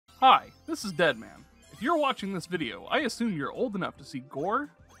Hi, this is Deadman. If you're watching this video, I assume you're old enough to see gore,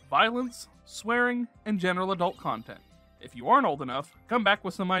 violence, swearing, and general adult content. If you aren't old enough, come back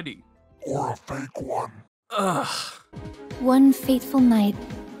with some ID. Or a fake one. Ugh. One fateful night,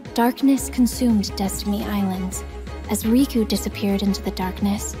 darkness consumed Destiny Islands. As Riku disappeared into the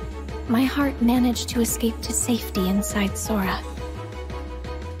darkness, my heart managed to escape to safety inside Sora.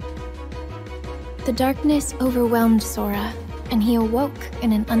 The darkness overwhelmed Sora, and he awoke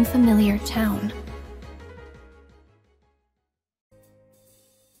in an unfamiliar town.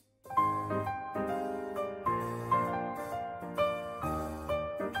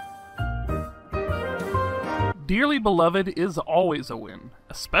 Dearly Beloved is always a win,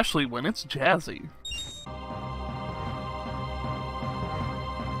 especially when it's jazzy.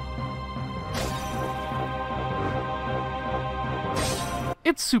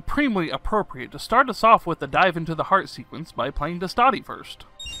 It's supremely appropriate to start us off with the dive into the heart sequence by playing Destati first.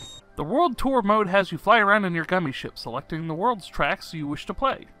 The World Tour mode has you fly around in your gummy ship, selecting the world's tracks you wish to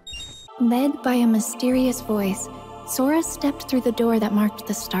play. Led by a mysterious voice, Sora stepped through the door that marked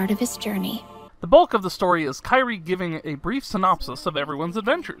the start of his journey. The bulk of the story is Kairi giving a brief synopsis of everyone's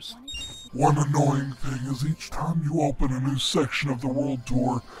adventures. One annoying thing is each time you open a new section of the World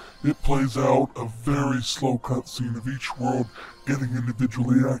Tour, it plays out a very slow cutscene of each world getting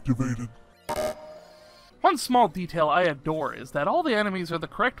individually activated. One small detail I adore is that all the enemies are the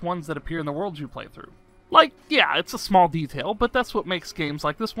correct ones that appear in the worlds you play through. Like, yeah, it's a small detail, but that's what makes games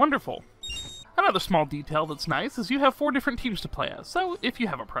like this wonderful. Another small detail that's nice is you have 4 different teams to play as, so if you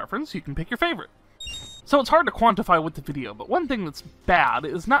have a preference, you can pick your favorite. So it's hard to quantify with the video, but one thing that's bad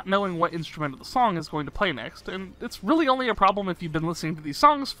is not knowing what instrument of the song is going to play next, and it's really only a problem if you've been listening to these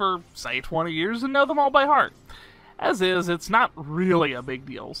songs for, say, 20 years and know them all by heart. As is, it's not really a big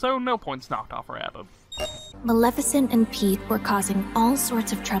deal, so no points knocked off or added. Maleficent and Pete were causing all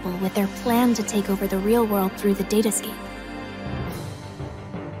sorts of trouble with their plan to take over the real world through the datascape.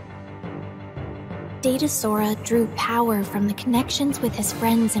 Data Sora drew power from the connections with his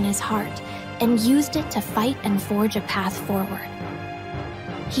friends in his heart, and used it to fight and forge a path forward.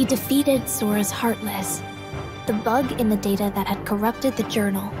 He defeated Sora's Heartless, the bug in the data that had corrupted the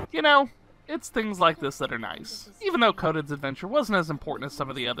journal. You know, it's things like this that are nice. Even though Coded's adventure wasn't as important as some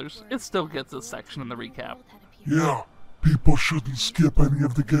of the others, it still gets a section in the recap. Yeah, people shouldn't skip any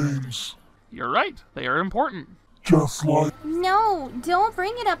of the games. You're right, they are important. Just like... No, don't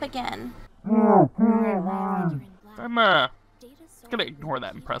bring it up again. I'm gonna ignore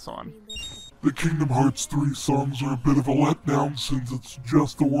that and press on. The Kingdom Hearts 3 songs are a bit of a letdown since it's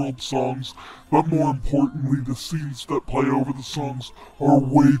just the world songs, but more importantly, the scenes that play over the songs are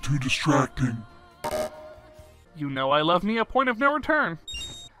way too distracting. You know I love me a point of no return.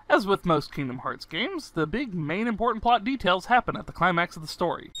 As with most Kingdom Hearts games, the big main important plot details happen at the climax of the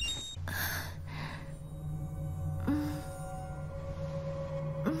story.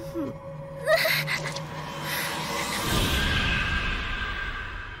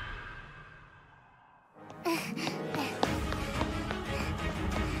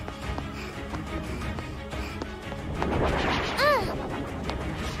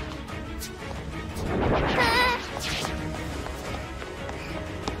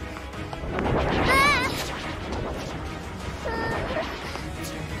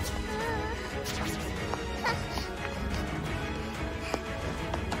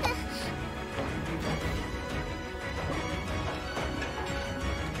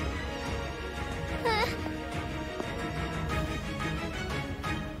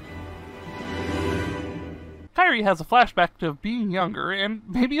 Kairi has a flashback to being younger, and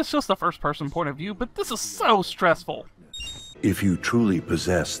maybe it's just a first-person point of view, but this is so stressful. If you truly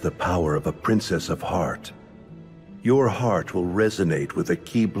possess the power of a Princess of Heart, your heart will resonate with the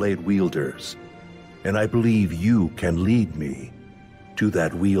Keyblade wielders, and I believe you can lead me to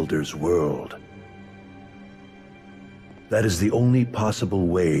that wielder's world. That is the only possible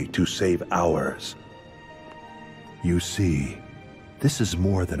way to save ours. You see, this is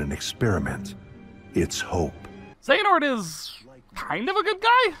more than an experiment. It's hope. Xehanort is kind of a good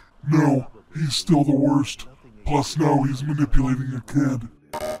guy? No, he's still the worst. Plus now he's manipulating a kid.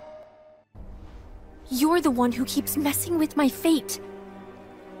 You're the one who keeps messing with my fate.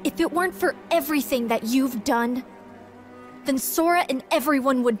 If it weren't for everything that you've done, then Sora and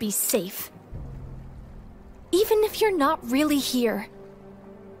everyone would be safe. Even if you're not really here,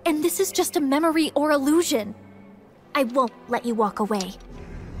 and this is just a memory or illusion, I won't let you walk away.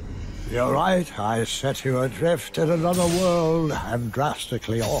 You're right, I set you adrift in another world and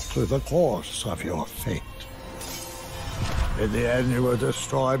drastically alter the course of your fate. In the end, you were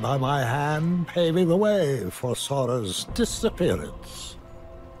destroyed by my hand, paving the way for Sora's disappearance.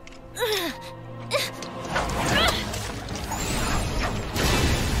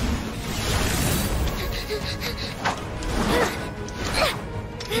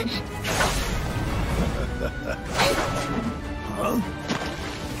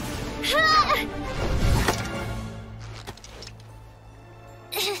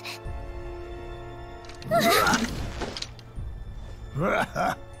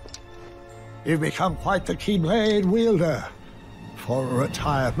 You've become quite the Keyblade wielder. For a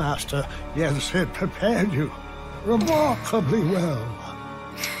retired master, Jens had prepared you remarkably well.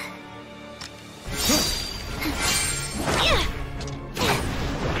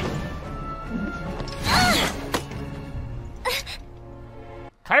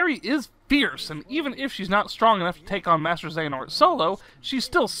 Kairi is fierce, and even if she's not strong enough to take on Master Xehanort solo, she's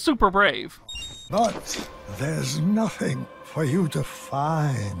still super brave. But there's nothing for you to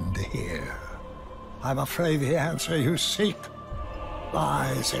find here. I'm afraid the answer you seek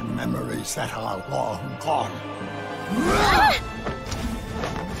lies in memories that are long gone.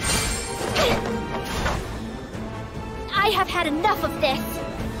 I have had enough of this!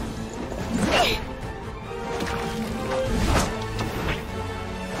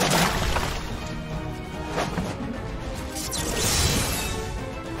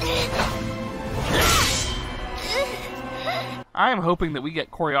 I am hoping that we get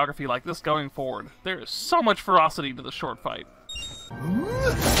choreography like this going forward. There is so much ferocity to the short fight.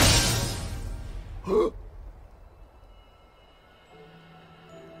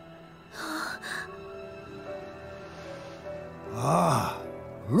 Ah,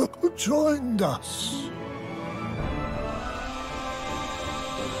 look who joined us.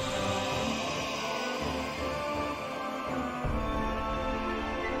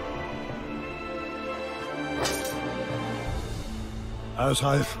 As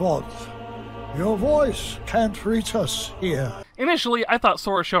I thought, your voice can't reach us here. Initially, I thought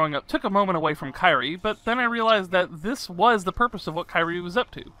Sora showing up took a moment away from Kairi, but then I realized that this was the purpose of what Kairi was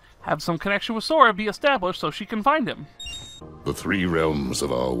up to. Have some connection with Sora be established so she can find him. The three realms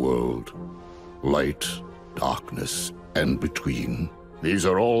of our world, light, darkness, and between. These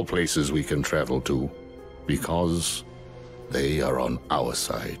are all places we can travel to, because they are on our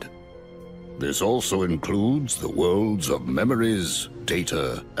side. This also includes the worlds of memories,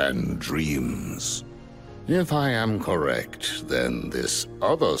 data, and dreams. If I am correct, then this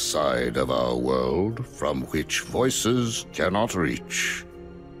other side of our world, from which voices cannot reach,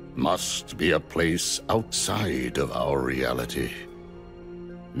 must be a place outside of our reality.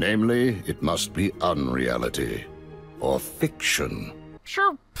 Namely, it must be unreality, or fiction.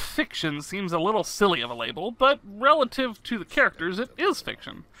 Sure, fiction seems a little silly of a label, but relative to the characters, it is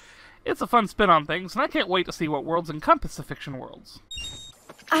fiction. It's a fun spin on things, and I can't wait to see what worlds encompass the fiction worlds.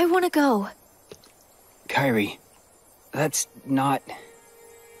 I want to go. Kairi, that's not...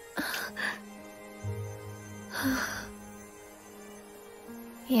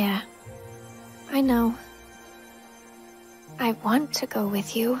 Yeah, I know. I want to go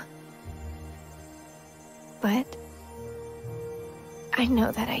with you. But I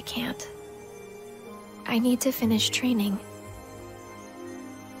know that I can't. I need to finish training.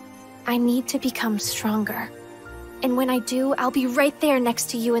 I need to become stronger. And when I do, I'll be right there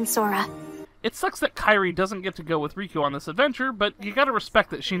next to you and Sora. It sucks that Kairi doesn't get to go with Riku on this adventure, but you gotta respect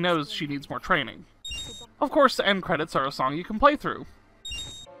that she knows she needs more training. Of course, the end credits are a song you can play through.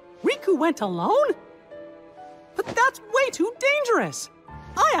 Riku went alone? But that's way too dangerous!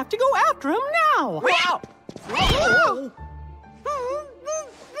 I have to go after him now! Wow!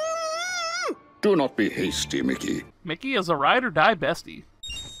 Do not be hasty, Mickey. Mickey is a ride-or-die bestie.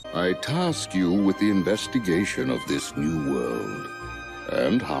 I task you with the investigation of this new world,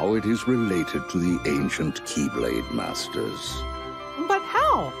 and how it is related to the ancient Keyblade Masters. But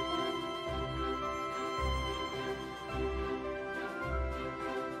how?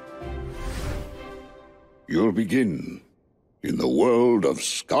 You'll begin in the world of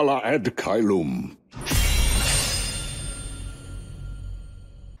Scala ad Caelum.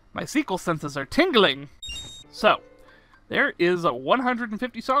 My sequel senses are tingling! So, there is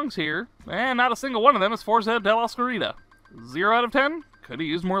 150 songs here, and not a single one of them is Forza del Oscarita. 0 out of 10? Could've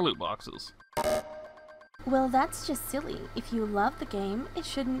used more loot boxes. Well, that's just silly. If you love the game, it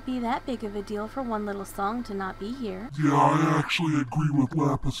shouldn't be that big of a deal for one little song to not be here. Yeah, I actually agree with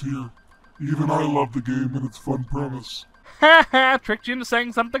Lapis here. Even I love the game and its fun premise. Ha ha! Tricked you into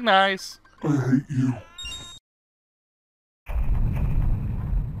saying something nice. I hate you.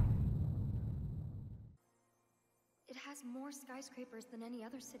 It has more skyscrapers than any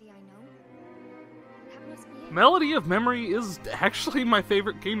other city I know. That must be it. Melody of Memory is actually my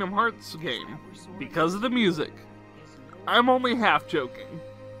favorite Kingdom Hearts game, because of the music. I'm only half joking.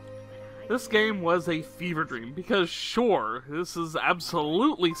 This game was a fever dream, because sure, this is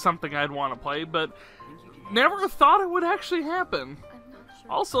absolutely something I'd want to play, but never thought it would actually happen.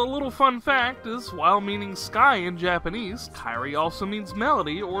 Also, a little fun fact is, while meaning sky in Japanese, Kairi also means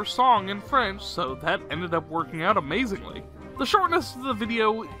melody or song in French, so that ended up working out amazingly. The shortness of the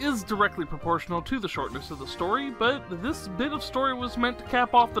video is directly proportional to the shortness of the story, but this bit of story was meant to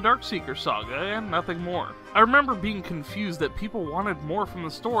cap off the Darkseeker saga, and nothing more. I remember being confused that people wanted more from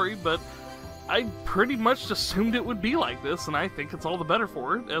the story, but I pretty much assumed it would be like this, and I think it's all the better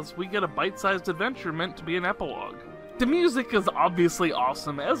for it, as we get a bite-sized adventure meant to be an epilogue. The music is obviously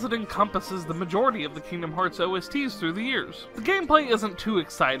awesome, as it encompasses the majority of the Kingdom Hearts OSTs through the years. The gameplay isn't too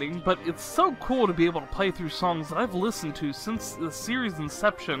exciting, but it's so cool to be able to play through songs that I've listened to since the series'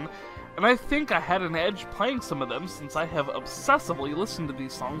 inception, and I think I had an edge playing some of them since I have obsessively listened to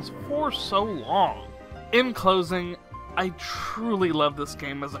these songs for so long. In closing, I truly love this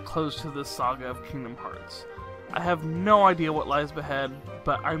game as a close to this saga of Kingdom Hearts. I have no idea what lies ahead,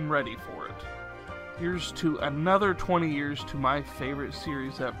 but I'm ready for it. Here's to another 20 years to my favorite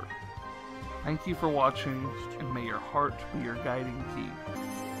series ever. Thank you for watching, and may your heart be your guiding key.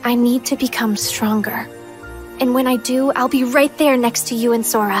 I need to become stronger. And when I do, I'll be right there next to you and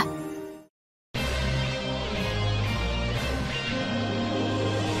Sora.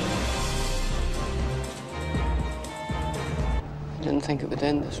 I didn't think it would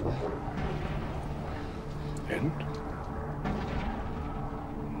end this way. End?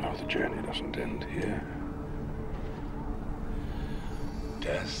 No, the journey doesn't end here.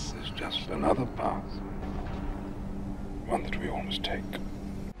 Death is just another path. One that we all must take.